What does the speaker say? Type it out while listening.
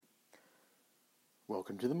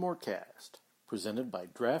Welcome to the Mortcast, presented by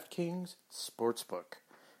DraftKings Sportsbook,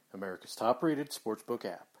 America's top-rated sportsbook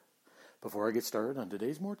app. Before I get started on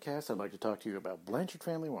today's Mortcast, I'd like to talk to you about Blanchard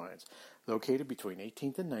Family Wines, located between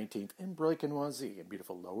 18th and 19th in Bracken-Wazee in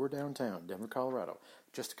beautiful lower downtown Denver, Colorado,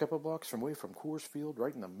 just a couple blocks away from Coors Field,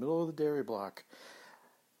 right in the middle of the dairy block.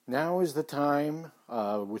 Now is the time,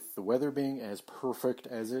 with the weather being as perfect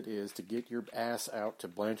as it is, to get your ass out to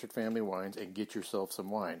Blanchard Family Wines and get yourself some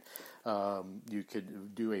wine. You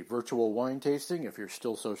could do a virtual wine tasting if you're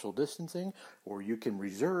still social distancing, or you can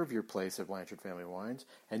reserve your place at Blanchard Family Wines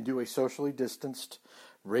and do a socially distanced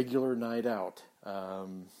regular night out,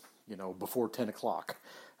 before 10 o'clock.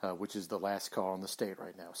 Which is the last call in the state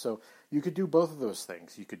right now. So you could do both of those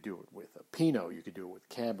things. You could do it with a Pinot, you could do it with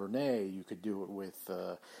Cabernet, you could do it with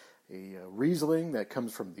a Riesling that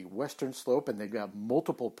comes from the Western Slope, and they've got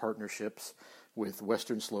multiple partnerships with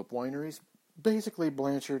Western Slope wineries. Basically,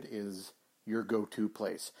 Blanchard is your go-to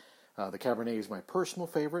place. The Cabernet is my personal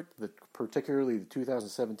favorite, particularly the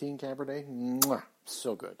 2017 Cabernet. Mwah,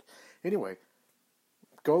 so good. Anyway,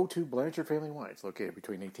 go to Blanchard Family Wines, located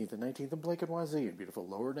between 18th and 19th in Bracken-Wazee in beautiful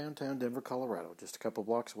lower downtown Denver, Colorado, just a couple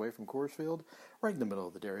blocks away from Coors Field, right in the middle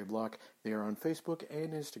of the dairy block. They are on Facebook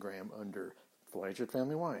and Instagram under Blanchard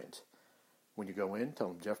Family Wines. When you go in, tell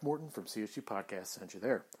them Jeff Morton from CSG Podcast sent you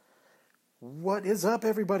there. What is up,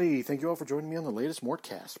 everybody? Thank you all for joining me on the latest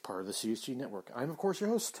Mortcast, part of the CSG Network. I'm, of course,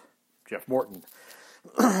 your host, Jeff Morton.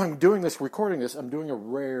 I'm doing a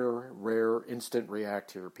rare instant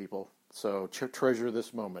react here, people. So treasure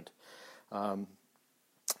this moment.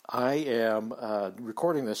 I am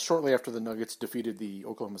recording this shortly after the Nuggets defeated the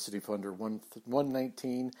Oklahoma City Thunder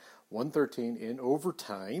 119-113 in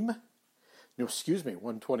overtime.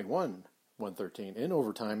 121-113 in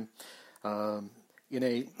overtime. In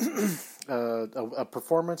a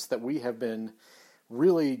performance that we have been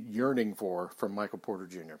really yearning for from Michael Porter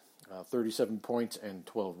Jr. 37 points and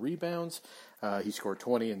 12 rebounds. He scored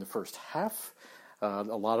 20 in the first half. A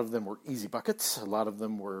lot of them were easy buckets. A lot of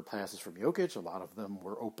them were passes from Jokic. A lot of them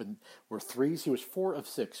were threes. He was 4 of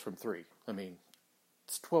 6 from 3. I mean,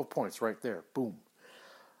 it's 12 points right there. Boom.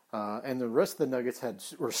 And the rest of the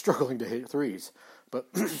Nuggets were struggling to hit threes. But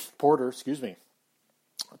Porter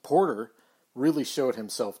really showed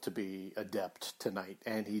himself to be adept tonight,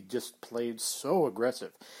 and he just played so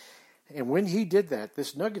aggressive. And when he did that,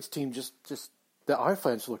 this Nuggets team just the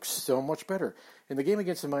offense looked so much better. In the game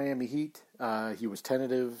against the Miami Heat, he was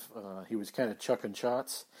tentative. He was kind of chucking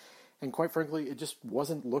shots. And quite frankly, it just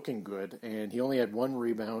wasn't looking good. And he only had 1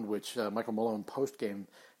 rebound, which Michael Malone post-game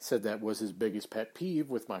said that was his biggest pet peeve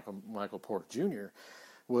with Michael Porter Jr.,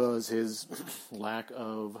 was his lack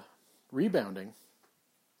of rebounding,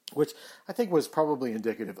 which I think was probably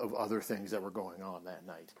indicative of other things that were going on that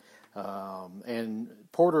night. And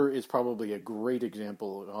Porter is probably a great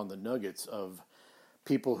example on the Nuggets of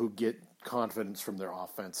people who get confidence from their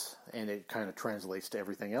offense, and it kind of translates to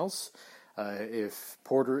everything else. If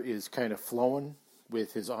Porter is kind of flowing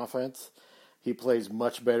with his offense, he plays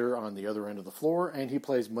much better on the other end of the floor, and he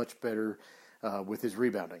plays much better with his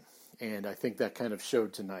rebounding. And I think that kind of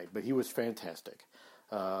showed tonight. But he was fantastic.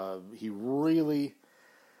 He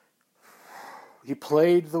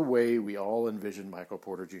played the way we all envisioned Michael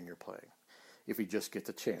Porter Jr. playing, if he just gets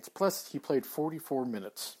a chance. Plus, he played 44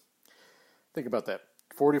 minutes. Think about that.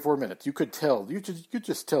 44 minutes. You could tell. You could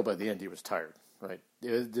just tell by the end he was tired, right?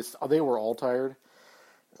 They were all tired.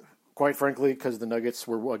 Quite frankly, because the Nuggets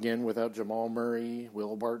were, again, without Jamal Murray,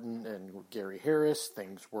 Will Barton, and Gary Harris.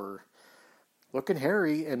 Things were looking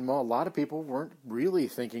hairy, and a lot of people weren't really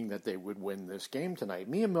thinking that they would win this game tonight.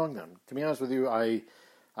 Me among them. To be honest with you, I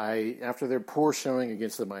after their poor showing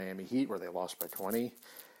against the Miami Heat, where they lost by 20,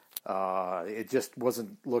 it just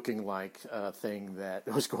wasn't looking like a thing that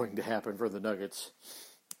was going to happen for the Nuggets,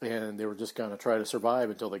 and they were just going to try to survive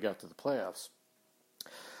until they got to the playoffs.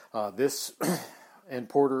 This and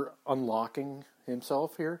Porter unlocking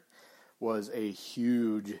himself here was a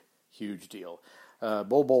huge, huge deal.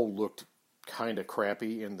 Bol looked kind of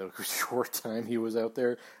crappy in the short time he was out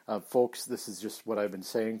there. Folks, this is just what I've been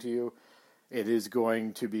saying to you. It is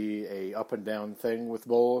going to be a up and down thing with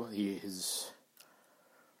Bol. He is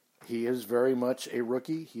very much a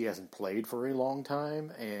rookie. He hasn't played for a long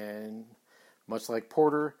time, and much like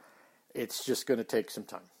Porter, it's just going to take some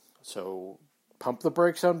time. So pump the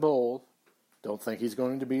brakes on Bol. Don't think he's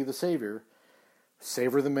going to be the savior.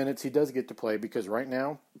 Savor the minutes he does get to play, because right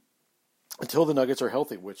now, until the Nuggets are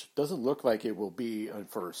healthy, which doesn't look like it will be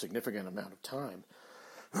for a significant amount of time,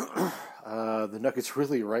 the Nuggets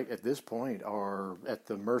really, right at this point, are at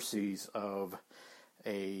the mercies of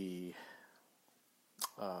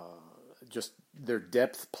just their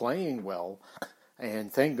depth playing well,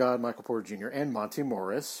 And thank God Michael Porter Jr. and Monte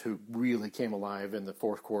Morris, who really came alive in the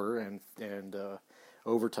fourth quarter and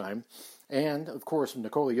overtime. And, of course,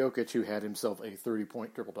 Nikola Jokic, who had himself a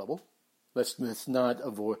 30-point triple-double. Let's not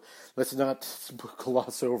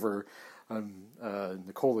gloss over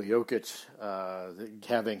Nikola Jokic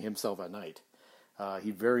having himself a night.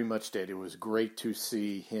 He very much did. It was great to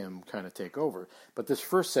see him kind of take over. But this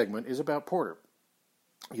first segment is about Porter.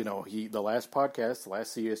 You know, the last podcast, the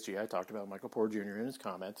last CSG, I talked about Michael Porter Jr. in his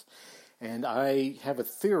comments, and I have a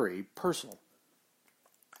theory, personal.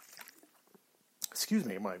 Excuse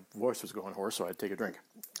me, my voice was going hoarse, so I had to take a drink.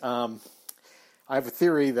 I have a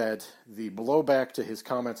theory that the blowback to his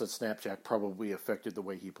comments on Snapchat probably affected the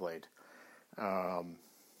way he played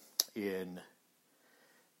in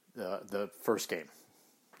the first game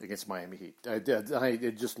against Miami Heat.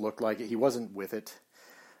 It just looked like he wasn't with it.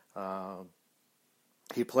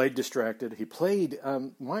 He played distracted. He played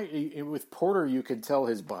with Porter. You can tell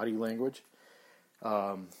his body language.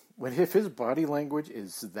 If his body language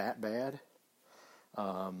is that bad,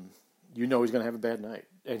 you know he's going to have a bad night.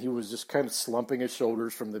 And he was just kind of slumping his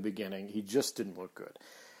shoulders from the beginning. He just didn't look good.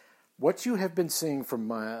 What you have been seeing from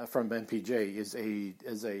MPJ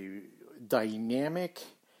is a dynamic,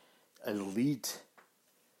 elite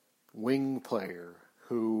wing player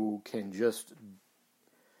who can just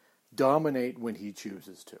dominate when he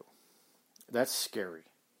chooses to. That's scary.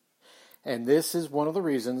 And this is one of the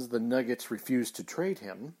reasons the Nuggets refused to trade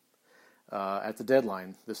him at the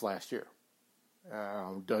deadline this last year.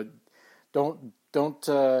 Don't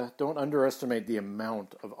underestimate the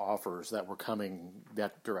amount of offers that were coming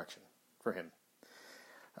that direction for him.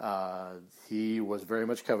 He was very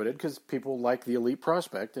much coveted because people like the elite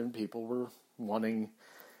prospect, and people were wanting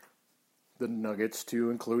the Nuggets to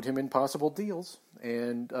include him in possible deals,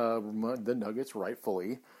 and the Nuggets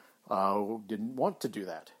rightfully didn't want to do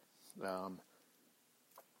that.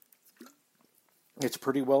 It's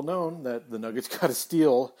pretty well known that the Nuggets got a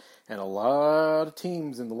steal, and a lot of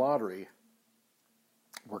teams in the lottery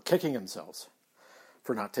were kicking themselves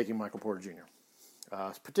for not taking Michael Porter Jr.,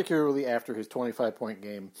 particularly after his 25-point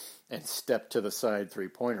game and step-to-the-side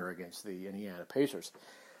three-pointer against the Indiana Pacers.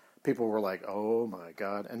 People were like, oh my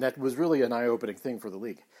God. And that was really an eye-opening thing for the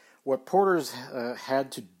league. What Porter's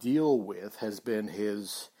had to deal with has been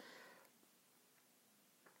his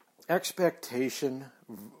expectation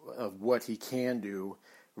of what he can do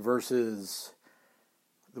versus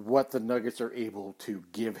what the Nuggets are able to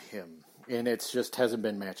give him. And it just hasn't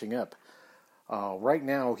been matching up. Right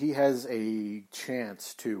now, he has a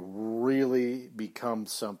chance to really become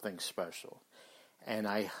something special. And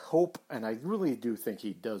I hope, and I really do think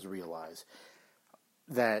he does realize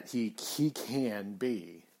that he can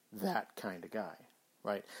be that kind of guy,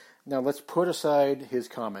 right? Now, let's put aside his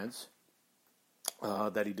comments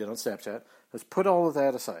that he did on Snapchat. Let's put all of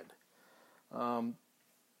that aside.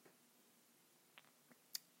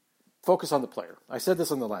 Focus on the player. I said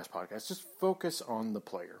this on the last podcast. Just focus on the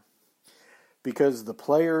player. Because the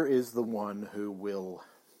player is the one who will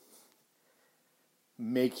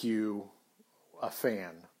make you a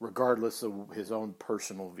fan, regardless of his own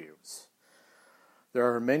personal views.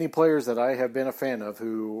 There are many players that I have been a fan of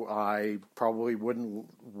who I probably wouldn't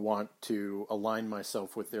want to align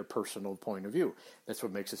myself with their personal point of view. That's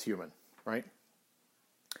what makes us human, right?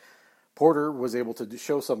 Porter was able to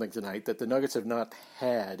show something tonight that the Nuggets have not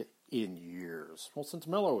had in years. Well, since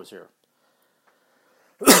Melo was here.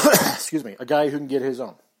 Excuse me. A guy who can get his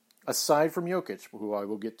own. Aside from Jokic, who I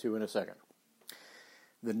will get to in a second.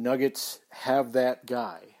 The Nuggets have that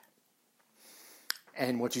guy.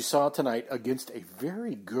 And what you saw tonight against a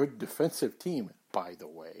very good defensive team, by the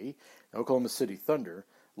way, Oklahoma City Thunder,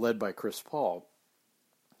 led by Chris Paul,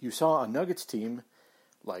 you saw a Nuggets team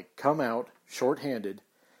come out shorthanded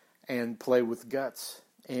and play with guts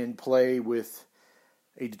and play with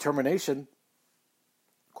a determination,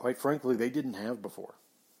 quite frankly, they didn't have before.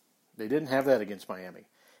 They didn't have that against Miami.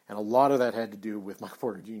 And a lot of that had to do with Michael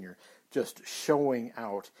Porter Jr. just showing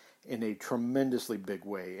out in a tremendously big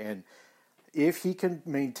way. And if he can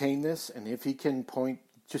maintain this, and if he can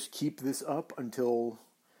just keep this up until,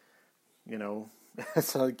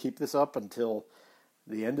 keep this up until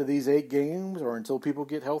the end of these 8 games, or until people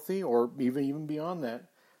get healthy, or even beyond that,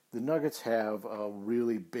 the Nuggets have a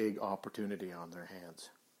really big opportunity on their hands.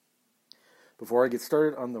 Before I get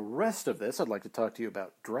started on the rest of this, I'd like to talk to you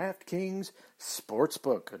about DraftKings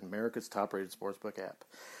Sportsbook, America's top-rated sportsbook app.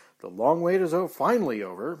 The long wait is finally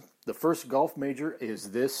over. The first golf major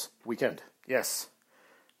is this weekend. Yes.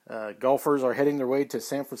 Golfers are heading their way to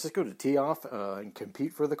San Francisco to tee off and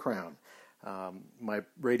compete for the crown. My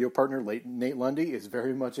radio partner, Nate Lundy, is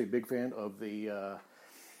very much a big fan of the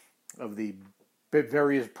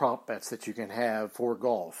various prop bets that you can have for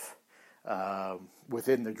golf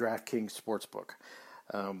within the DraftKings Sportsbook.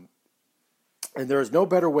 And there is no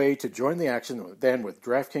better way to join the action than with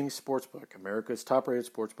DraftKings Sportsbook, America's top-rated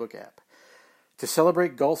sportsbook app. To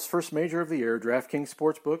celebrate golf's first major of the year, DraftKings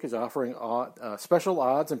Sportsbook is offering special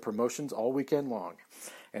odds and promotions all weekend long.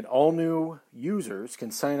 And all new users can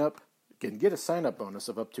get a sign-up bonus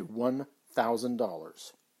of up to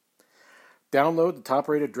 $1,000. Download the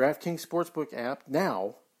top-rated DraftKings Sportsbook app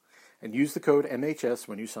now and use the code MHS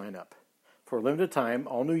when you sign up. For a limited time,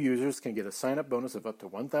 all new users can get a sign-up bonus of up to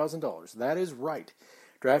 $1,000. That is right.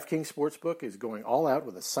 DraftKings Sportsbook is going all out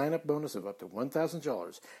with a sign-up bonus of up to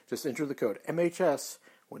 $1,000. Just enter the code MHS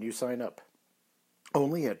when you sign up.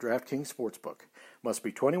 Only at DraftKings Sportsbook. Must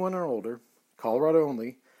be 21 or older. Colorado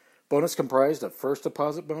only. Bonus comprised of first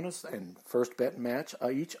deposit bonus and first bet match,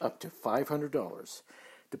 each up to $500.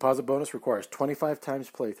 Deposit bonus requires 25 times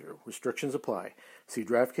playthrough. Restrictions apply. See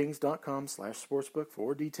DraftKings.com/sportsbook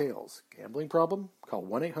for details. Gambling problem? Call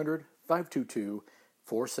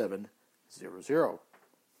 1-800-522-4700.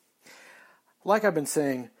 Like I've been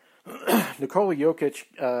saying, Nikola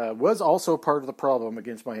Jokic was also part of the problem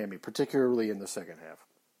against Miami, particularly in the second half.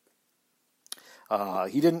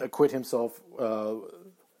 He didn't acquit himself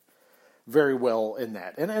very well in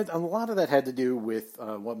that. And a lot of that had to do with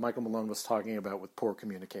what Michael Malone was talking about with poor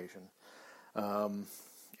communication. And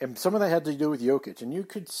some of that had to do with Jokic. And you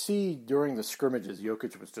could see during the scrimmages,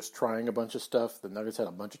 Jokic was just trying a bunch of stuff. The Nuggets had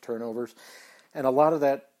a bunch of turnovers. And a lot of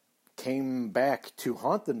that came back to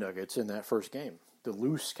haunt the Nuggets in that first game. The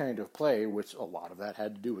loose kind of play, which a lot of that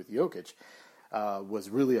had to do with Jokic, was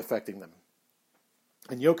really affecting them.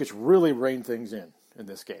 And Jokic really reined things in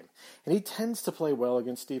this game. And he tends to play well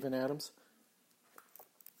against Steven Adams.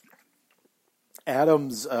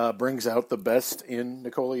 Adams brings out the best in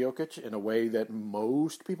Nikola Jokic in a way that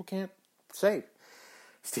most people can't say.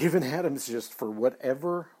 Steven Adams just, for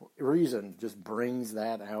whatever reason, just brings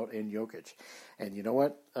that out in Jokic. And you know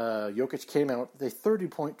what? Jokic came out, the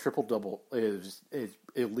 30-point triple-double is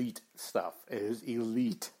elite stuff. It is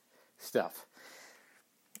elite stuff.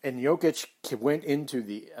 And Jokic went into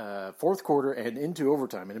the fourth quarter and into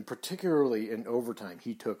overtime, and particularly in overtime,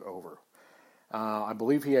 he took over. I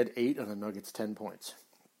believe he had 8 of the Nuggets' 10 points.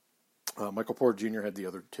 Michael Porter Jr. had the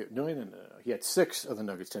other 2. No. He had 6 of the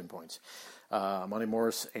Nuggets' 10 points. Monty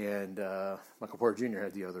Morris and Michael Porter Jr.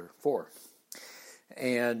 had the other 4.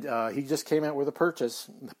 And he just came out with a purpose,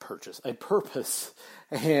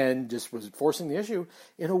 and just was forcing the issue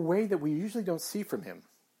in a way that we usually don't see from him.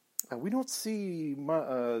 We don't see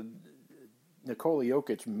Nikola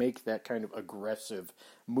Jokic make that kind of aggressive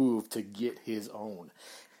move to get his own.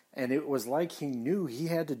 And it was like he knew he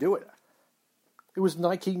had to do it.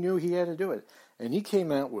 And he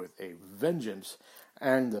came out with a vengeance,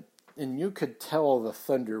 and you could tell the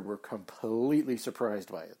Thunder were completely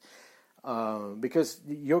surprised by it. Because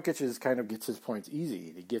Jokic gets his points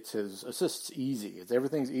easy. He gets his assists easy.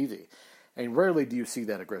 Everything's easy. And rarely do you see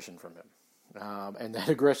that aggression from him. And that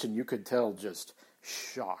aggression, you could tell, just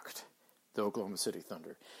shocked the Oklahoma City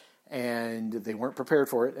Thunder. And they weren't prepared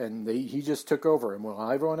for it, and he just took over. And while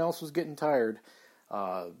everyone else was getting tired,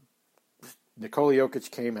 Nikola Jokic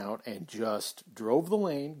came out and just drove the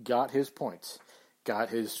lane, got his points, got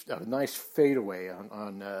his nice fadeaway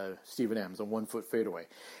on Steven Adams, a 1-foot fadeaway.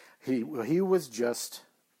 He was just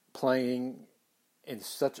playing in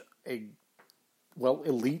such a,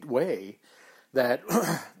 elite way that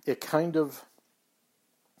it kind of,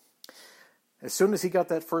 as soon as he got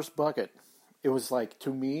that first bucket, it was like,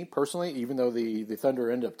 to me personally, even though the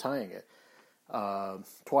Thunder ended up tying it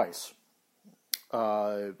once.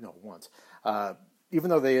 Even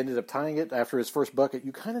though they ended up tying it after his first bucket,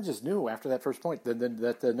 you kind of just knew after that first point that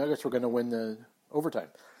the Nuggets were going to win the overtime.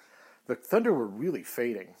 The Thunder were really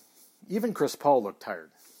fading. Even Chris Paul looked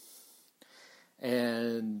tired.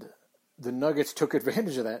 And the Nuggets took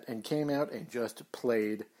advantage of that and came out and just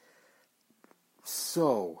played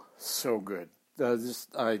so good.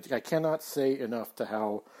 I cannot say enough to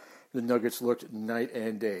how the Nuggets looked night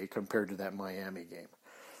and day compared to that Miami game.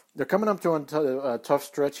 They're coming up to a tough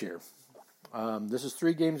stretch here. This is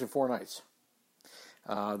 3 games in 4 nights.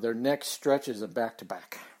 Their next stretch is a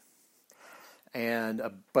back-to-back.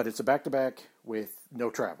 But it's a back-to-back with no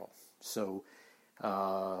travel. So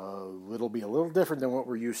it'll be a little different than what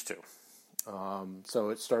we're used to. So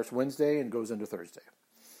it starts Wednesday and goes into Thursday.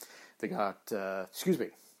 They got, it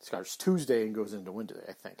starts Tuesday and goes into Wednesday,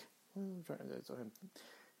 I think. I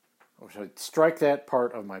should strike that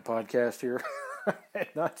part of my podcast here. I'm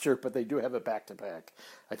not sure, but they do have a back-to-back.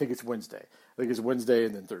 I think it's Wednesday. I think it's Wednesday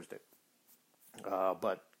and then Thursday.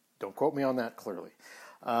 But don't quote me on that clearly.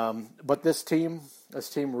 But this team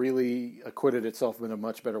really acquitted itself in a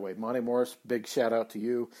much better way. Monte Morris, big shout out to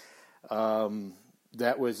you.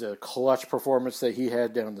 That was a clutch performance that he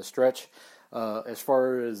had down the stretch. As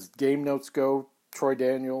far as game notes go, Troy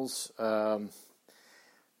Daniels, I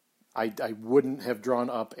wouldn't have drawn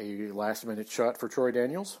up a last-minute shot for Troy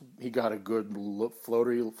Daniels. He got a good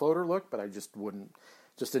floater look, but I just wouldn't.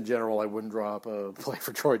 Just in general, I wouldn't draw up a play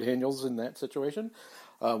for Troy Daniels in that situation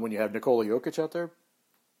when you have Nikola Jokic out there.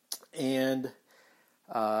 And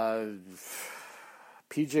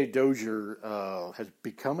PJ Dozier has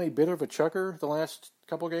become a bit of a chucker the last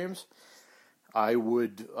couple games. I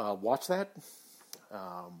would watch that.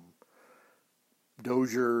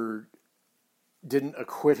 Dozier didn't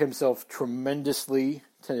acquit himself tremendously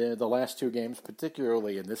to the last two games,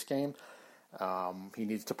 particularly in this game. He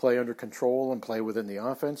needs to play under control and play within the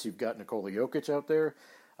offense. You've got Nikola Jokic out there.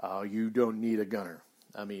 You don't need a gunner.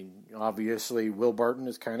 I mean, obviously, Will Barton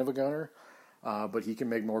is kind of a gunner, but he can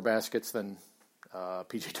make more baskets than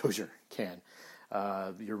PJ Dozier can.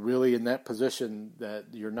 You're really in that position that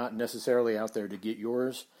you're not necessarily out there to get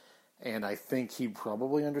yours, and I think he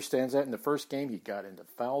probably understands that. In the first game, he got into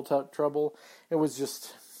foul trouble. It was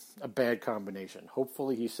just a bad combination.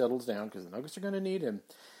 Hopefully he settles down because the Nuggets are going to need him.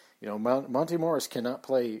 You know, Monte Morris cannot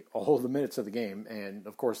play all the minutes of the game, and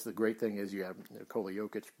of course the great thing is you have Nikola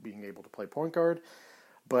Jokic being able to play point guard.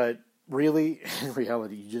 But really, in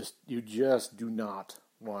reality, you just do not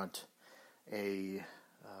want a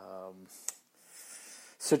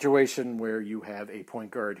situation where you have a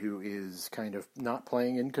point guard who is kind of not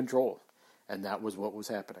playing in control, and that was what was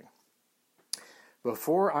happening.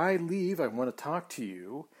 Before I leave, I want to talk to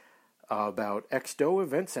you about XDO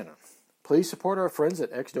Event Center. Please support our friends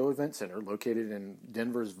at XDO Event Center, located in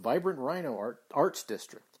Denver's vibrant Rhino Arts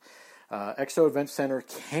District. XDO Event Center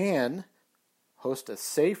can host a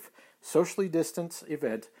safe, socially distanced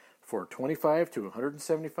event for 25 to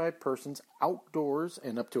 175 persons outdoors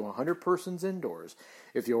and up to 100 persons indoors.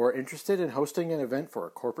 If you are interested in hosting an event for a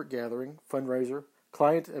corporate gathering, fundraiser,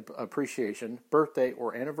 client appreciation, birthday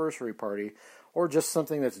or anniversary party, or just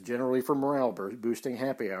something that's generally for morale boosting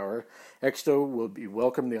happy hour, XDO will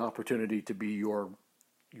welcome the opportunity to be your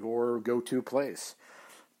go-to place.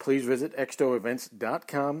 Please visit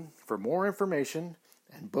xdoevents.com for more information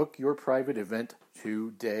and book your private event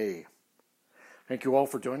today. Thank you all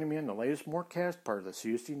for joining me on the latest Mortcast, part of the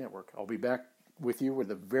CSG Network. I'll be back with you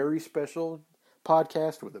with a very special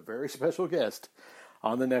podcast with a very special guest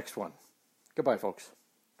on the next one. Goodbye, folks.